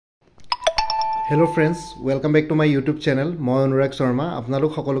Hello friends, welcome back to my YouTube channel. মই Anurag Sharma.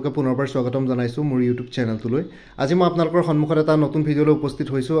 আপোনালোক সকলোকে পুনৰবাৰ স্বাগতম জনাইছো মোৰ YouTube চেনেলটোলৈ। আজি মই আপোনালোকৰ সন্মুখত এটা নতুন ভিডিঅলৈ উপস্থিত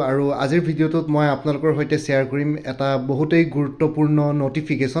হৈছো আৰু আজিৰ ভিডিঅটোত মই আপোনালোকৰ সৈতে শেয়াৰ কৰিম এটা বহুতেই গুৰুত্বপূৰ্ণ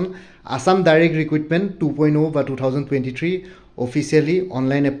নটিফিকেশন Assam Direct Recruitment 2.0 বা 2023 অফিচিয়ালি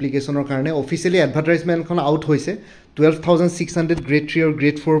অনলাইন এপ্লিকেশনৰ কাৰণে অফিচিয়ালি এডভাৰটাইজমেন্টখন আউট হৈছে 12600 গ্ৰেড 3 আৰু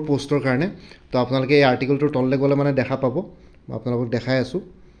গ্ৰেড 4 পোষ্টৰ কাৰণে। তো আপোনালোকে এই আৰ্টিকেলটোৰ তললৈ গলে মানে দেখা পাব। মই আপোনালোকক দেখাই আছো।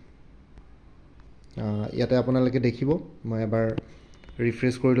 ইয়াতে আপোনালোকে দেখিব মই এবাৰ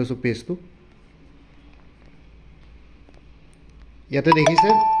ৰিফ্ৰেশ কৰি লৈছো পেজটো ইয়াতে দেখিছে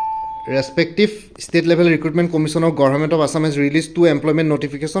respective state level recruitment commission of government of Assam has released two employment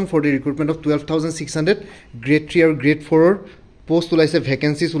notification for the recruitment of 12600 grade 3 or grade 4 post ulaise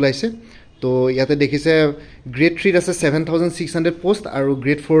vacancies ulaise to yate dekhise grade 3 ase 7600 post aru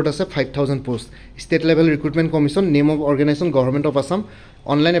grade 4 ase 5000 post state level recruitment commission name of organization government of Assam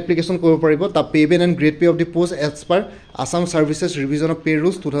online application koribo paribo ta payment and grade pay of the post as per Assam Services Revision of Pay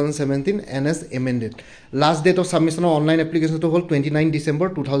Rules 2017 and as amended. Last date of submission of online application to hold 29 December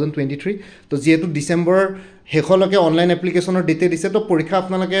 2023. To jehetu December hekholoke online application or date dise to porikha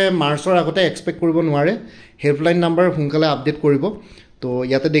apnalake March or agote expect koribo nware. Helpline number hunkale update koribo. তো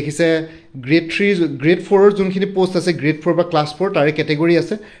ইয়াতে দেখিছে grade 3 grade 4 এর যোনখিনি post আছে grade 4 বা class 4 তাৰে category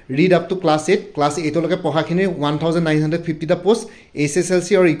আছে read up to class 8 লকে পঢ়াখিনি 1950 টা post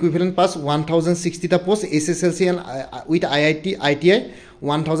SSLC or equivalent pass 1060 টা post SSLC and with ITI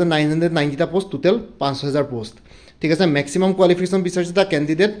 1990 টা পোস্ট টোটাল 5000 পোস্ট ঠিক আছে ম্যাক্সিমাম কোয়ালিফিকেশন বিচাৰিছে দা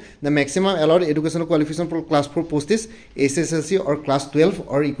candidate the maximum allowed educational qualification for class 4 post is SSLC or class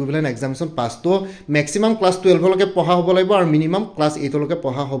 12 or equivalent examination pass to maximum class 12 লকে পঢ়া হ'ব লাগিব আৰু minimum class 8 লকে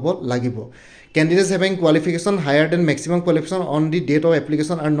পঢ়া হ'ব লাগিব candidates having qualification higher than maximum qualification on the date of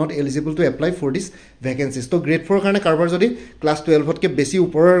application are not eligible to apply for this vacancies to grade 4 কাৰণে কাৰবাৰ যদি class 12 তকে বেছি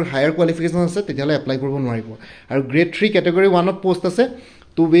ওপৰৰ higher qualification আছে তেতিয়ালে এপ্লাই কৰিব নোৱাৰিব আৰু grade 3 category 1 of post আছে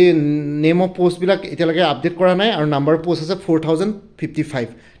to be name of post bilak etilage update kora nai aru number of post ase 4055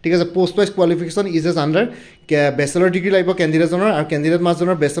 ঠিক আছে post wise qualification is as under bachelor degree laibo candidate jonor aru candidate mas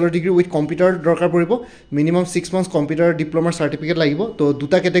jonor bachelor degree with computer dorkar poribo minimum 6 months computer diploma certificate lagibo to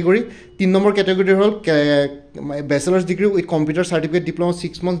duta category 3 number category hol bachelor's degree with computer certificate diploma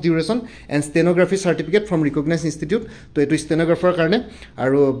 6 months duration and stenography certificate from recognized institute to etu stenographer karone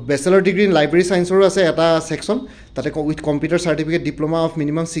aru bachelor degree in library science or ase eta section tate with computer certificate diploma of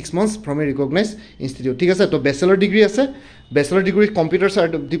minimum 6 months from a recognized institute ঠিক আছে তো bachelor degree আছে bachelor degree with computer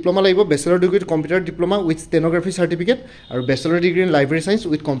diploma laibo bachelor degree with computer diploma with stenography certificate aru bachelor degree in library science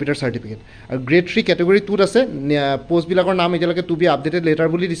with computer certificate aru grade 3 category 2 ase post bilakor naam ejalake to be updated later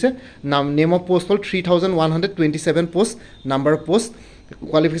boli dise name of post hol 3127 post number of post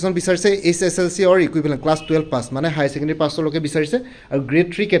qualification বিচাৰিছে SSLC or equivalent class 12 pass মানে higher secondary pass লকে বিচাৰিছে আৰু grade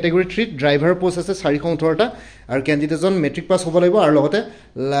 3 category 3 driver post আছে 418 টা আৰু candidate জন metric pass হ'ব লাগিব আৰু লগতে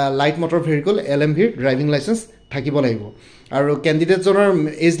light motor vehicle LMV driving license থাকিব লাগিব আৰু candidate জনৰ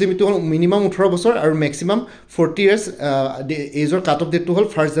age limit হল minimum 18 বছৰ আৰু maximum 40 years age or cut off date to hol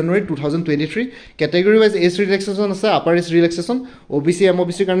 1st January 2023 category wise age relaxation আছে upper age relaxation OBC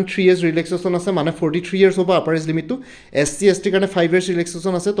MOBC কাৰণে 3 years relaxation আছে মানে 43 years হ'ব upper age limit to SC ST কাৰণে 5 years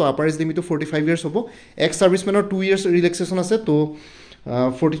relaxation আছে তো upper age limit to 45 years হ'ব ex serviceman or 2 years relaxation আছে তো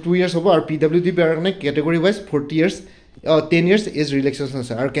 42 years হ'ব আৰু PWD কাৰণে category wise 40 years 10 years is relaxation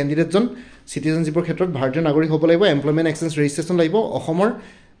আছে আৰু candidate জন citizenshipৰ ক্ষেত্ৰত ভাৰতীয় নাগৰিক হ'ব লাগিব employment exchange registration লাগিব অসমৰ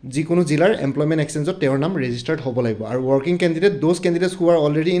যিকোনো জিলাৰ employment exchange ত তেওঁৰ নাম registered হ'ব লাগিব আৰু working candidate those candidates who are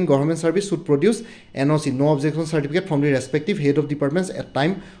already in government service should produce NOC no objection certificate from the respective head of departments at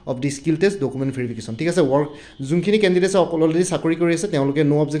time of the skill test document verification ঠিক আছে work যোনখিনি candidates already চাকৰি কৰি আছে তেওঁলোকে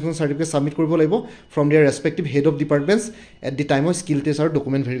no objection certificate submit কৰিব লাগিব from their respective head of departments at the time of skill test or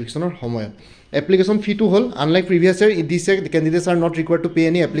document verification or সময়ত application fee to hol unlike previous year this year the candidates are not required to pay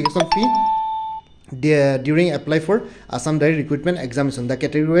any application fee during apply for Assam Direct Recruitment examination the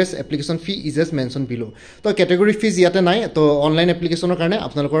category wise application fee is as mentioned below to category fees yate nai to online application karone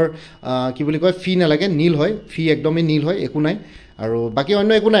apnalokor ki boli koy fee na lage nil hoy fee ekdomai nil hoy eku nai আৰু বাকি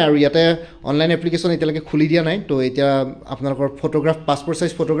অন্য একো নাই আৰু ইয়াতে online application এতিয়ালৈকে খুলি দিয়া নাই তো এতিয়া আপোনালোকৰ ফটোগ্ৰাফ পাসপোৰ্ট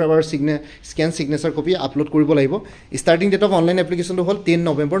সাইজ ফটোগ্ৰাফ আৰু স্ক্যান সিগনেচাৰ কপি আপলোড কৰিব লাগিব স্টাৰ্টিং ডেট অফ অনলাইন এপ্লিকেশনটো হল 10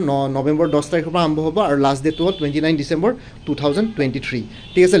 নৱেম্বৰ 10 তাৰিখৰ পৰা আৰম্ভ হ'ব আৰু লাষ্ট ডেট হল 29 ডিসেম্বৰ 2023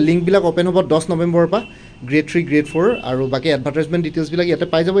 ঠিক আছে লিংক বিলাক ওপেন হ'ব 10 নৱেম্বৰৰ পৰা grade 3 grade 4 আৰু বাকি এডভাৰটাইজমেন্ট ডিটেইলছ বিলাক ইয়াতে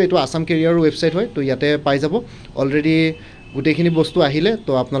পাই যাব এটো আসাম কেৰিয়াৰ ওয়েবসাইট হয় তো ইয়াতে পাই যাব অলৰেডি গুটেখিনি বস্তু আহিলে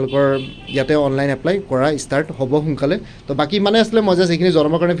তো আপোনালোকৰ ইয়াতে অনলাইন এপ্লাই কৰা স্টাৰ্ট হ'ব হুনকালে তো বাকি মানে আসলে মজা যেখিনি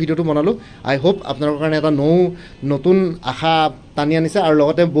জনমৰ কাৰণে ভিডিওটো বনালো আই হোপ আপোনালোকৰ কাৰণে এটা নতুন আশা টানি আনিছে আৰু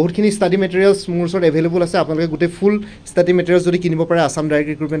লগতে বহুতখিনি ষ্টাডি মেটেৰিয়েলছ মোৰ ওচৰত এভেইলেবল আছে আপোনালোকে গোটেই ফুল ষ্টাডি মেটেৰিয়েলছ যদি কিনিব পাৰে আসাম ডাইৰেক্ট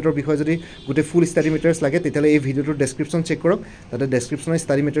ৰিক্ৰুটমেণ্টৰ বিষয়ে যদি গোটেই ফুল ষ্টাডি মেটেৰিয়েলছ লাগে তেতিয়াহ'লে এই ভিডিঅ'টোৰ ডেছক্ৰিপশ্যন চেক কৰক তাতে ডেছক্ৰিপশ্যনত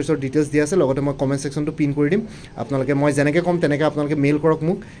ষ্টাডি মেটেৰিয়েলছৰ ডিটেইলছ দিয়া আছে লগতে মই কমেণ্ট ছেকশ্যনটো পিন কৰি দিম আপোনালোকে মই যেনেকৈ ক'ম তেনেকৈ আপোনালোকে মেইল কৰক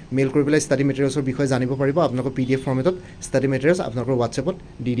মোক মেইল কৰি পেলাই ষ্টাডি মেটেৰিয়েলছৰ বিষয়ে জানিব পাৰিব আপোনালোকৰ PDF ফৰ্মেটত ষ্টাডি মেটেৰিয়েলছ আপোনালোকৰ হোৱাটছএপত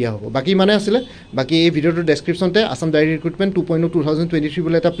দি দিয়া হ'ব বাকী ইমানে আছিলে বাকী এই ভিডিঅ'টোৰ ডেছক্ৰিপশ্যনতে আসাম ডাইৰেক্ট ৰিক্ৰুটমেণ্ট 2.0 2023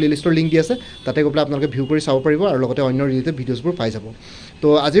 বুলি এটা প্লেলিষ্টৰ লিংক দি আছে তাতে গৈ পেলাই আপোনালোকে ভিউ কৰি চাব পাৰিব আৰু লগতে অন্য ৰিলেটেড ভিডিঅ'ছবোৰ পাই যাব তো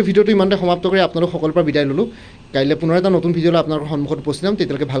আজিৰ ভিডিঅ'টো ইমানতে সমাপ্ত কৰি আপোনালোক সকলোৰ পৰা বিদায় ল'লোঁ কাইলৈ পুনৰ এটা নতুন ভিডিঅ'লৈ আপোনালোকৰ সন্মুখত উপস্থিত হ'ম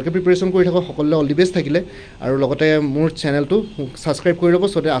তেতিয়ালৈকে ভালকৈ প্ৰিপেৰেশ্যন কৰি থাকক সকলোৱে অল দি বেষ্ট থাকিলে আৰু লগতে মোৰ চেনেলটো ছাবস্ক্ৰাইব কৰি ল'ব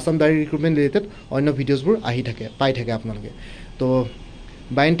যাতে আসাম ডাইৰেক্ট ৰিক্ৰুটমেণ্ট ৰিলেটেড অন্য ভিডিঅ'ছবোৰ পাই থাকে আপোনালোকে তো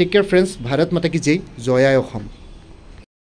বাই and tech care friends Bharat মাতা কি জয় জয় আই অসম